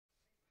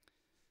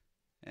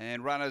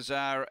And runners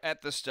are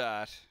at the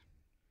start.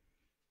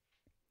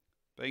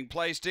 Being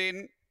placed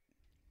in.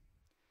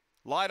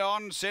 Light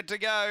on, set to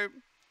go.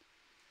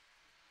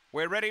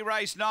 We're ready,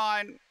 race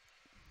 9.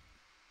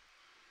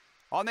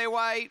 On their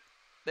way.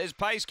 There's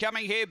pace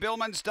coming here.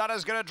 Billman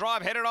Stunner's going to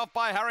drive, headed off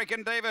by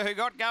Hurricane Diva, who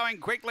got going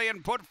quickly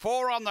and put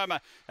 4 on them.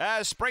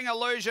 Spring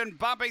Illusion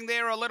bumping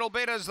there a little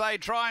bit as they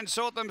try and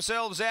sort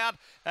themselves out.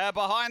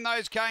 Behind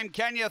those came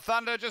Kenya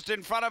Thunder, just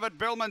in front of it.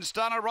 Billman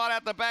Stunner right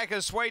at the back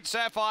is Sweet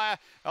Sapphire,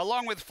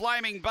 along with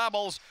Flaming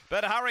Bubbles.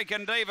 But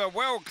Hurricane Diva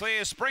well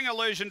clear. Spring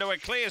Illusion to a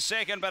clear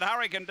second, but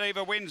Hurricane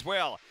Diva wins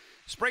well.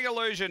 Spring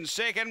Illusion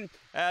second,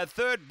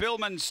 third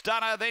Billman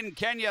Stunner, then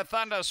Kenya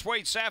Thunder,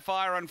 Sweet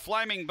Sapphire and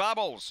Flaming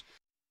Bubbles.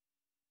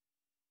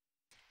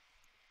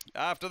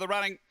 After the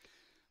running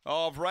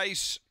of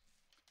race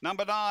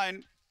number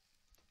 9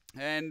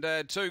 and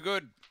Too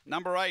Good,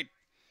 number 8,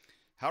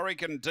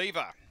 Hurricane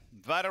Diva.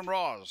 Vadim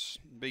Roz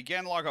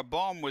began like a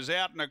bomb, was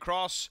out and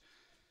across,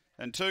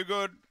 and Too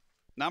Good,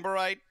 number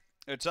 8.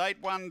 It's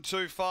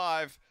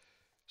 8-1-2-5.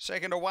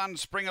 Second to 1,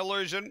 Spring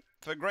Illusion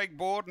for Greg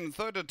Borden.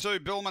 Third to 2,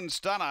 Billman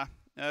Stunner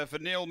for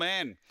Neil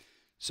Mann.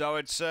 So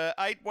it's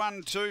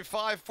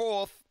 8-1-2-5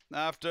 fourth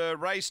after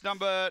race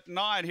number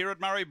 9 here at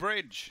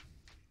Murray-Bridge.